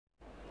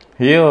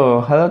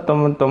Halo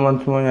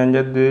teman-teman semuanya.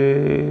 Jadi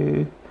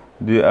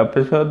di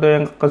episode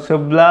yang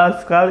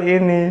ke-11 kali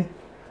ini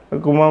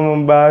aku mau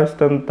membahas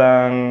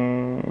tentang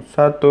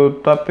satu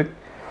topik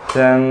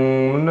yang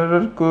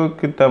menurutku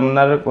kita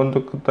menarik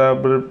untuk kita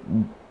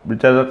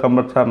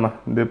bicarakan bersama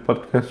di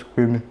podcastku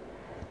ini,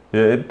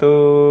 yaitu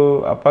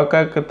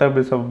apakah kita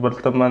bisa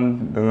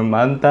berteman dengan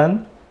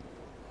mantan.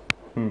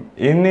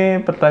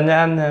 Ini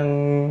pertanyaan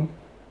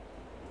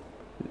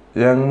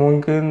yang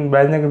mungkin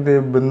banyak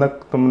di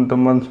benak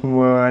teman-teman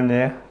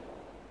semuanya ya.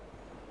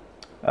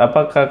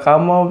 Apakah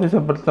kamu bisa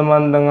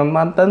berteman dengan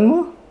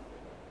mantanmu?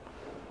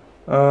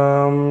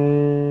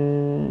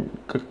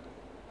 Ke-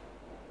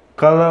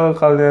 Kalau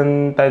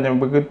kalian tanya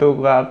begitu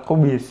ke aku,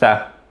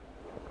 bisa.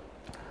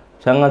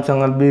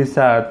 Sangat-sangat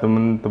bisa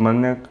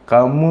teman-temannya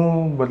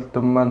kamu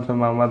berteman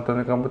sama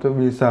mantan kamu tuh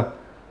bisa.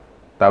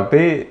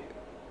 Tapi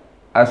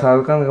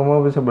asalkan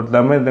kamu bisa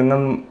berdamai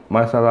dengan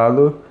masa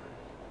lalu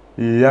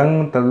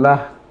yang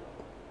telah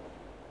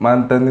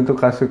mantan itu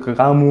kasih ke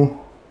kamu,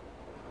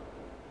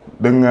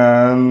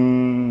 dengan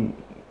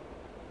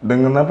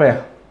apa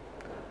ya,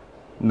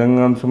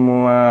 dengan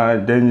semua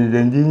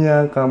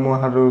janji-janjinya. Kamu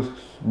harus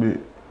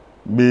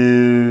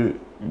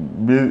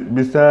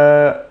bisa,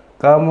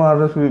 kamu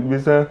harus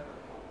bisa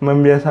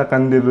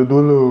membiasakan diri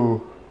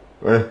dulu.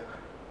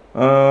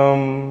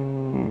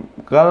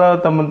 Kalau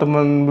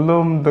teman-teman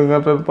belum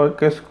dengar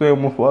podcastku yang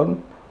move on,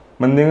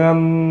 mendingan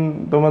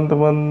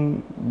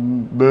teman-teman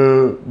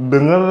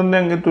dengerin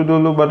yang itu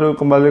dulu baru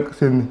kembali ke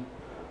sini.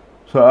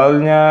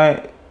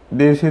 Soalnya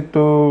di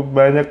situ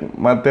banyak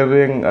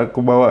materi yang aku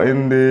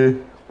bawain di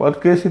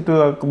podcast itu,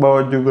 aku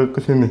bawa juga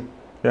ke sini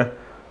ya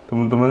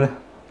teman-teman ya.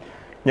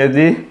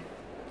 Jadi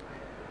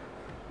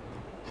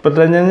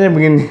pertanyaannya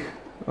begini,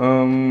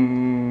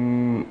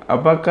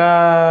 apakah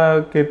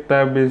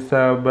kita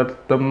bisa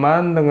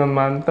berteman dengan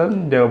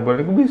mantan?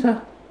 Jawabannya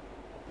bisa,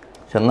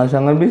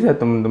 sangat-sangat bisa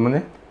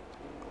teman-teman ya.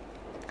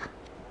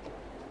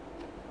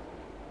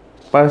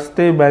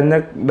 Pasti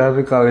banyak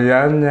dari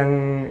kalian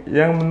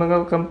yang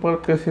mendengarkan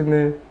podcast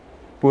ini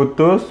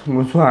putus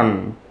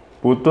langsung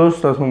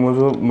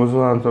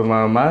musuhan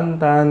sama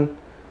mantan,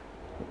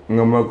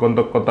 nggak mau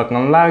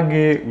kontak-kontakan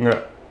lagi,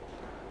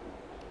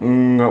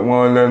 nggak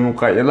mau lihat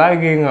mukanya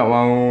lagi, nggak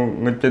mau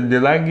ngechat dia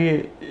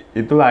lagi.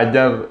 Itu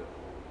wajar.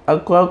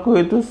 Aku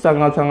itu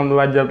sangat-sangat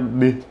wajar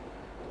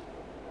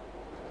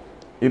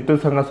itu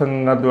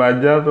sangat-sangat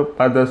wajar.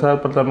 Pada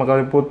saat pertama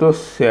kali putus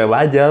ya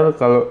wajar.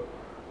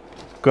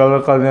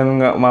 Kalau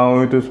kalian nggak mau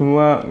itu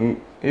semua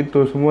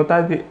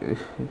tadi,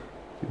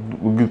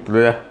 begitu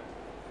ya,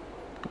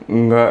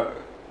 nggak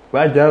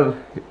wajar.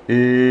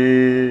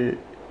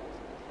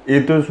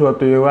 Itu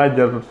suatu yang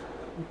wajar.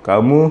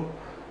 Kamu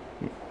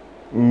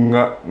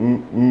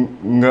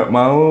nggak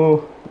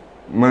mau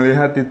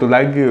melihat itu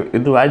lagi,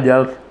 itu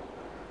wajar.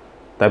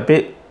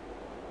 Tapi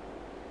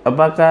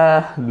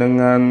apakah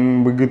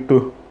dengan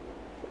begitu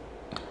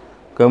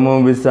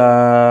kamu bisa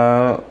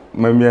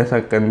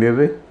membiasakan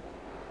diri?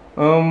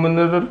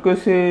 Menurutku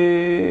sih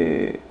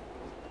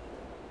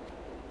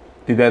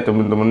tidak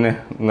teman-temannya,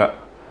 enggak.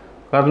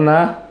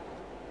 Karena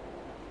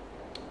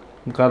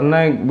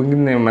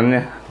begini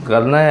ya,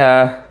 karena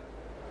ya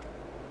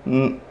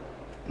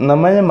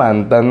namanya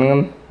mantan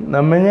kan,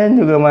 namanya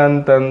juga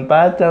mantan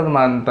pacar,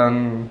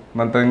 mantan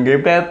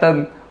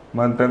gebetan,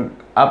 mantan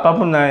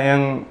apapun lah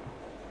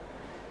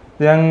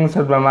yang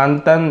serba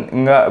mantan,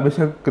 nggak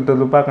bisa kita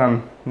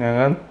lupakan ya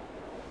kan.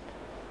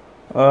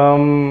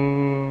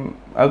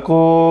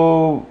 Aku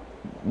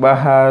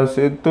bahas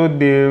itu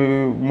di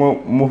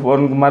move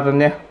on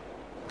kemarin ya.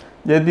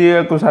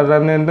 Jadi aku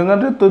saranin dengar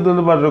itu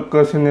dulu baru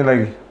ke sini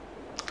lagi.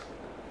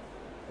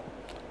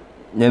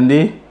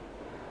 Jadi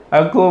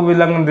aku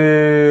bilang di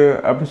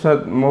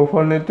episode move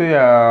on itu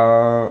ya,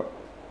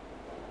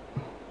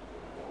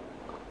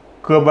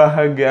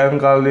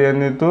 kebahagiaan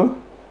kalian itu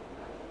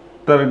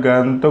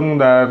tergantung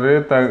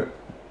dari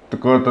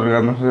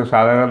tergantung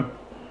kan.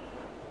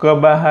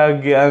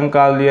 Kebahagiaan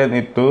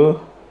kalian itu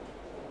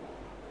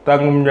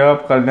tanggung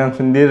jawab kalian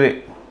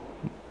sendiri.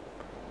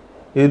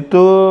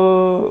 Itu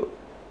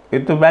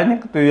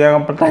banyak tuh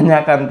yang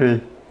pertanyakan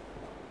tuh.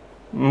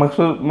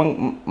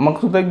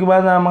 Maksudnya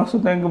gimana?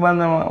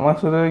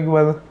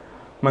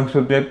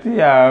 Maksudnya itu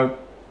ya,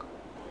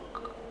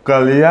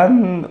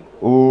 kalian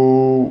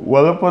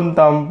walaupun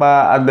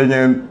tanpa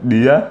adanya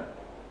dia,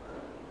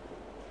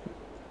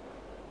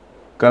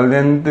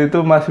 kalian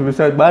itu masih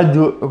bisa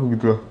baju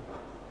gitu loh.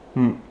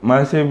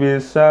 Masih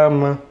bisa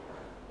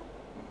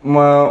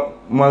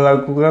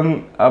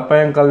melakukan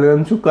apa yang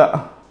kalian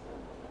suka.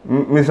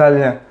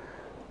 Misalnya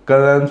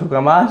kalian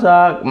suka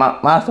masak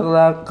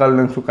lah,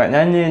 kalian suka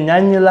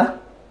nyanyi lah,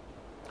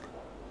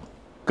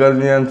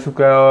 kalian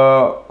suka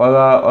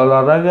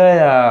olahraga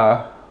ya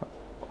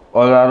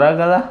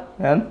olahraga lah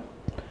kan.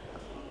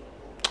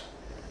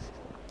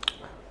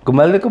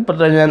 Kembali ke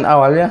pertanyaan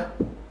awalnya,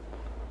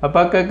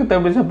 apakah kita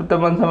bisa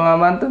berteman sama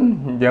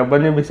mantan?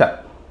 Jawabannya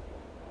bisa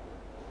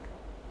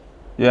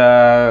ya,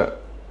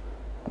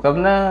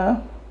 karena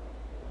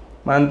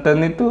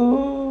mantan itu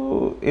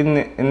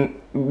ini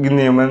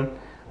gini man,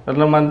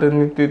 Karena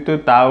mantan itu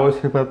tahu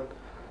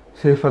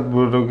sifat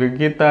buruk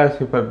kita,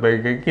 sifat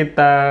baik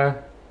kita,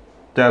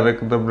 cara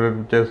kita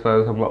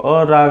berbicara sama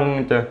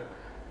orang,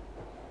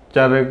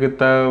 cara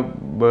kita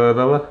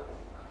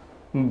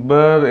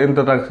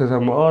berinteraksi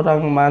sama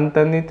orang.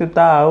 Mantan itu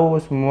tahu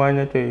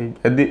semuanya cuy.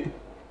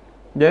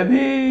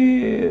 Jadi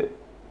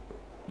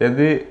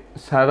jadi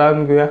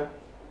saran gue ya,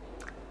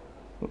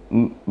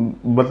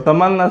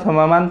 bertemanlah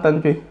sama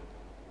mantan cuy,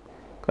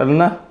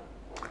 karena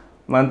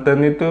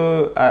mantan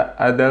itu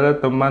adalah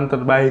teman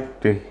terbaik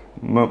cuy,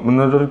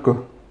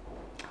 menurutku.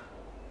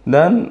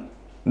 Dan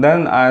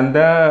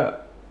ada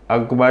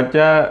aku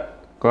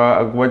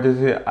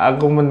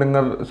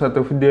mendengar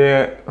satu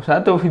video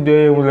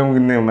yang belum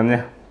gini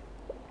namanya.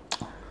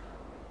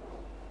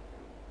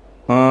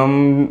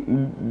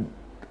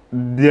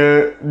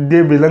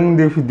 Dia bilang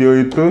di video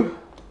itu,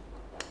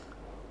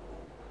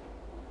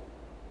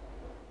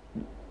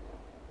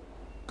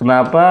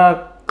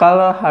 kenapa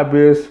kalau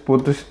habis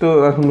putus itu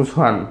langsung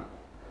musuhan?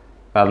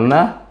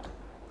 Karena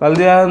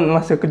kalian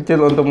masih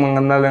kecil untuk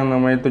mengenal yang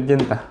namanya itu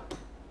cinta.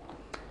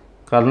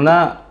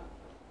 Karena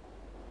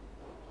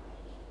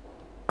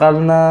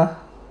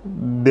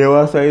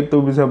dewasa itu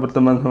bisa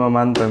berteman sama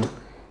mantan.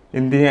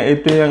 Intinya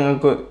itu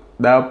yang aku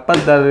dapat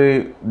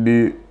dari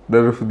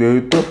video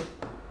itu.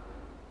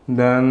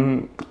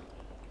 Dan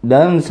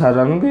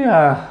saranku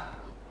ya,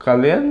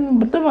 kalian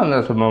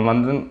berteman sama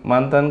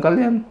mantan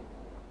kalian.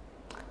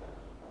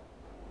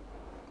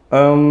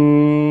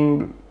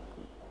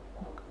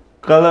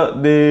 Kalau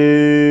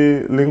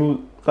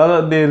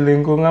di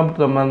lingkungan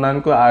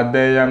pertemananku ada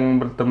yang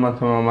berteman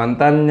sama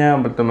mantannya,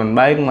 berteman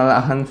baik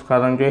malahan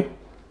sekarang cuy.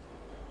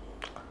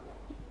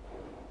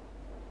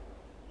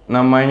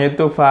 Namanya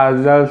itu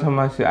Fazal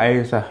sama si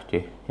Aisyah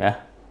cuy ya.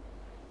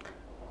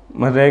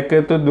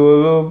 Mereka itu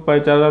dulu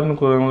pacaran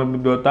kurang lebih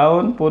 2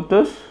 tahun,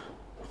 putus.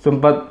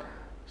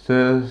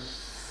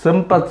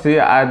 Sempat sih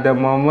ada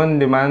momen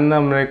dimana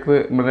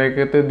mereka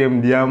itu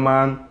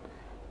diam-diaman,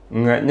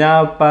 nggak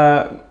nyapa,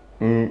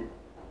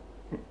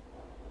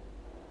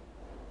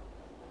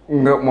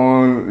 nggak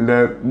mau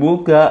lihat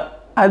buka,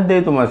 ada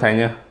itu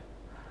masanya.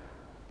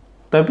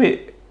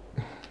 Tapi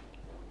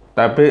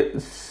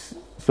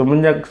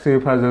semenjak si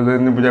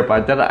Fazal ini punya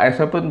pacar,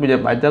 Aisyah pun punya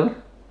pacar,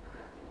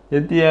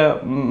 jadi ya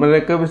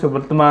mereka bisa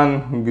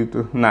berteman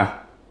gitu.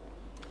 Nah,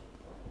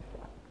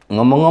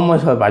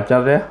 ngomong-ngomong soal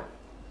pacar ya,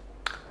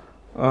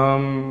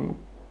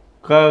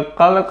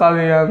 kalau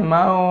kalian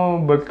mau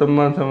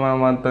berteman sama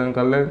mantan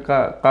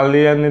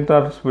kalian itu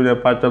harus punya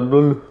pacar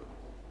dulu,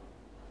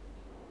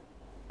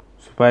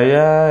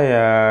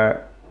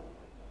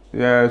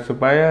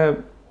 supaya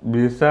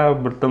bisa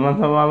berteman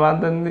sama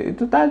mantan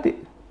itu tadi,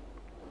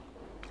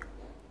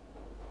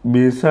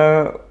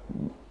 bisa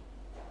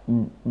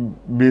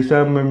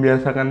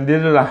membiasakan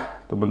diri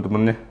lah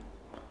teman-temannya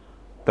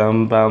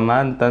tanpa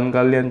mantan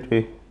kalian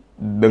cuy,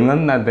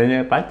 dengan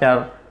adanya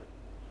pacar.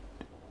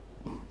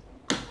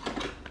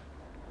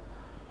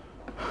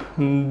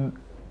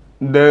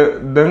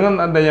 Dengan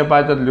adanya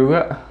pacar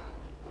juga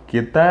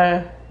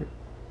kita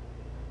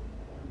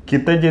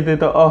jadi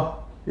tahu,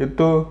 oh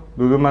itu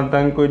dulu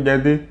mantanku,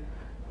 jadi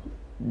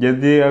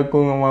aku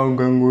nggak mau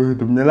ganggu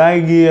hidupnya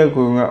lagi,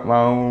 aku nggak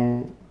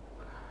mau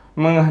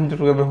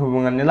menghancurkan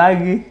hubungannya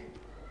lagi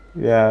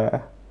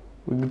ya,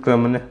 begitu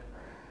namanya.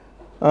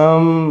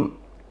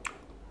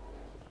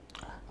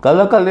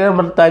 Kalau kalian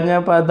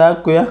bertanya pada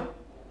aku ya,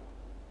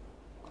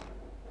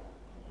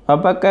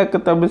 apakah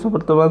kita bisa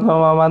berteman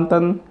sama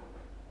mantan?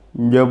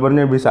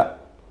 Jawabannya bisa,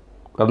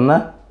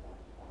 karena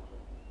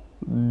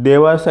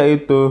dewasa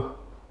itu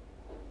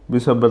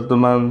bisa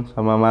berteman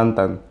sama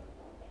mantan,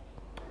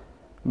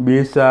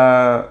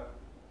 bisa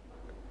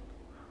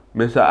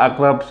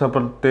akrab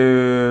seperti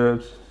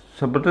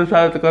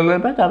saat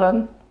kalian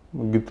pacaran,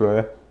 begitu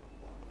ya.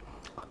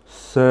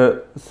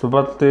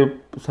 Seperti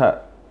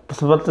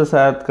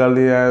saat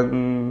kalian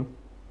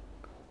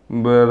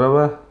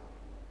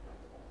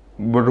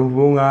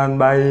berhubungan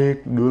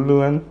baik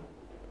dulu kan.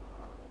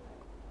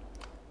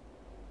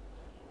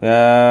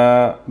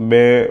 Ya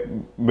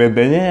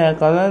bedanya ya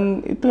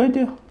kalian itu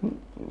aja.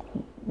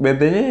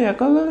 Bedanya ya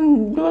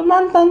kalian cuma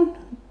mantan.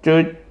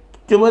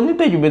 Cuman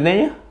itu aja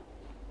bedanya.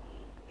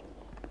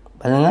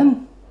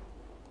 Pandangan.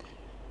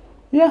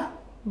 Ya,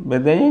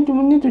 bedanya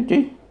cuma itu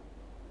cuy.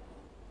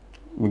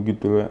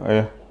 Begitu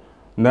ya.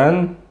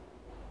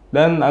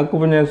 Dan aku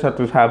punya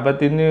satu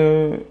sahabat ini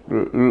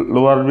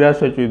luar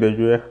biasa cuy dah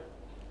cuy ya.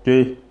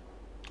 Cuy.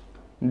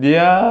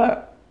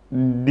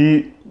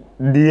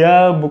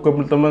 Dia bukan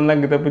berteman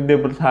lagi, tapi dia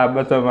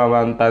bersahabat sama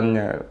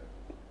mantannya.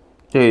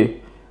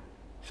 Cuy.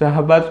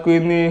 Sahabatku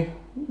ini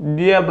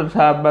dia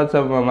bersahabat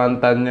sama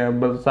mantannya,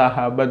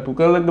 bersahabat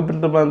bukan lagi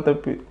berteman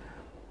tapi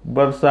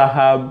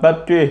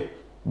bersahabat cuy.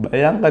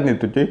 Bayangkan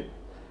itu cuy.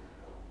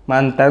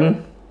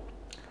 Mantan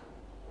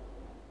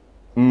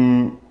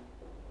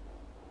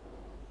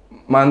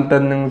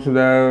yang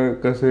sudah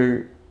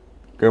kasih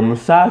kamu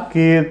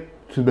sakit,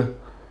 sudah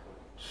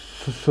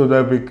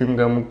bikin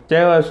kamu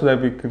kecewa, sudah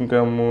bikin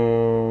kamu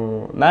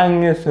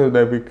nangis,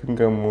 sudah bikin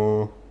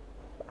kamu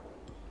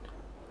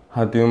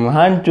hatimu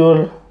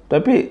hancur,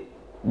 tapi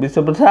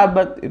bisa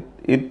bersahabat.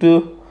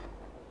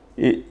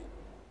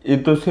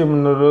 Itu sih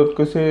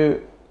menurutku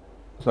sih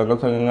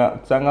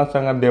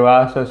sangat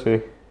dewasa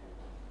sih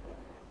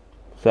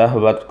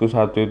sahabatku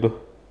satu itu.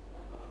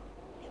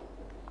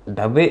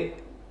 Tapi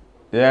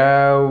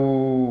ya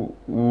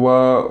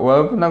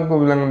walaupun aku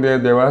bilang dia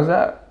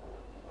dewasa,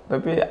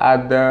 tapi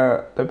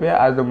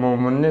ada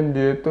momennya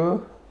dia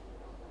tuh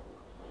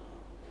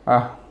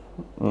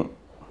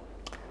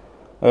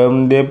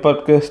di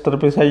podcast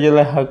terpisah aja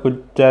lah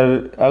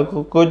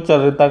aku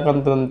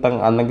ceritakan tentang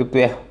anak itu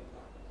ya.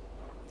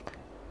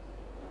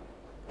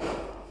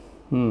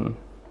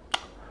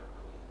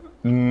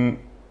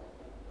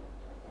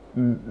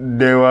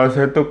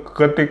 Dewasa itu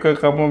ketika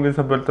kamu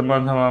bisa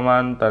berteman sama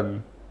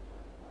mantan.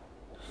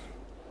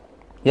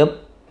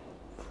 Yap,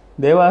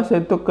 dewasa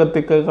itu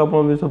ketika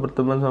kamu bisa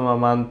berteman sama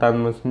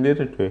mantanmu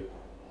sendiri, cuy.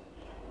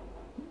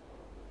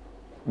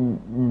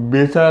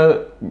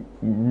 Bisa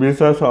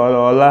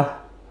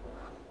seolah-olah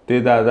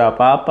tidak ada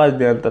apa-apa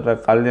di antara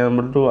kalian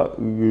berdua,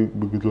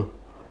 begitu.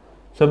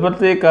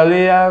 Seperti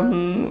kalian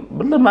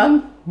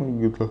berteman,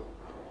 gitu.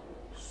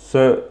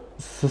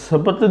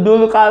 Seperti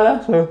dulu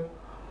kala,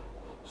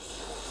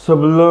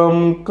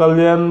 sebelum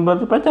kalian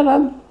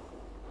berpacaran.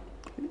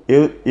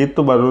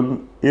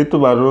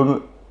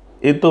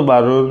 Itu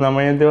baru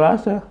namanya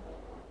dewasa.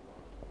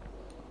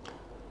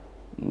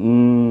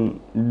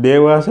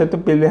 Dewasa itu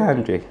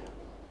pilihan, cuy.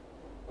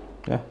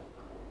 Ya.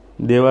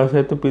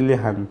 Dewasa itu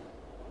pilihan.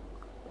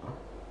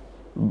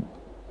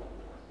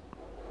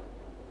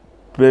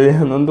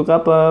 Pilihan untuk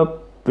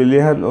apa?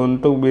 Pilihan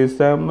untuk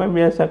bisa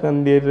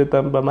membiasakan diri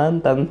tanpa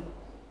mantan.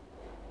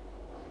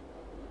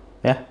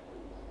 Ya.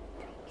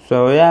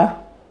 So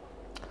ya,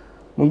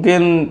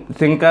 mungkin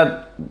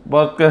singkat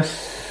podcast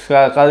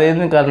kali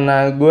ini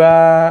karena gue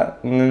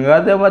nggak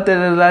ada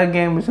materi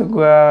lagi yang bisa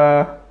gue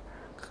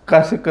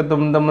kasih ke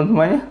teman-teman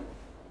semuanya.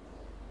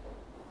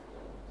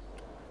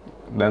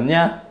 Dan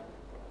ya,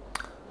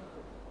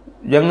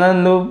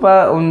 jangan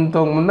lupa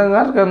untuk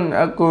mendengarkan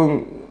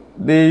aku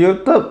di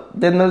YouTube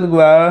channel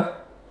gue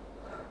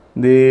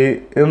di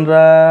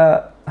Indra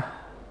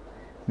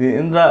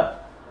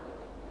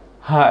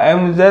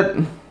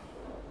HMZ,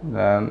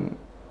 dan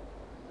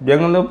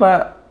jangan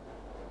lupa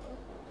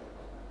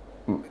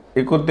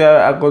ikuti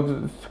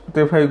akun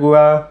Spotify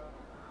gue,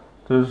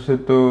 terus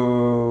itu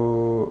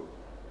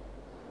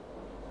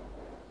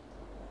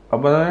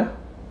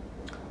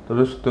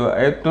terus itu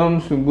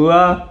iTunes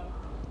gue,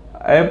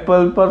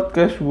 Apple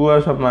Podcast gue,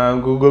 sama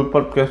Google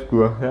Podcast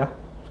gue ya.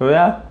 So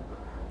ya,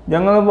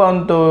 jangan lupa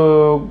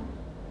untuk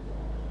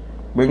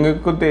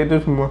mengikuti itu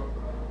semua.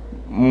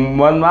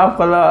 Mohon maaf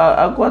kalau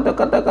aku ada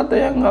kata-kata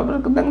yang gak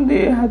berkenan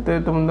di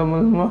hati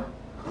teman-teman semua,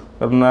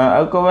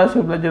 karena aku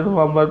masih belajar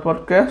membuat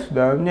podcast.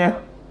 Dan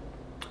ya,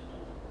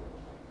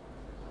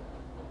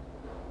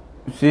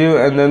 see you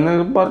in the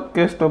next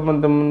podcast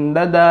teman-teman.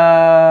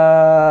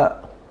 Dadah.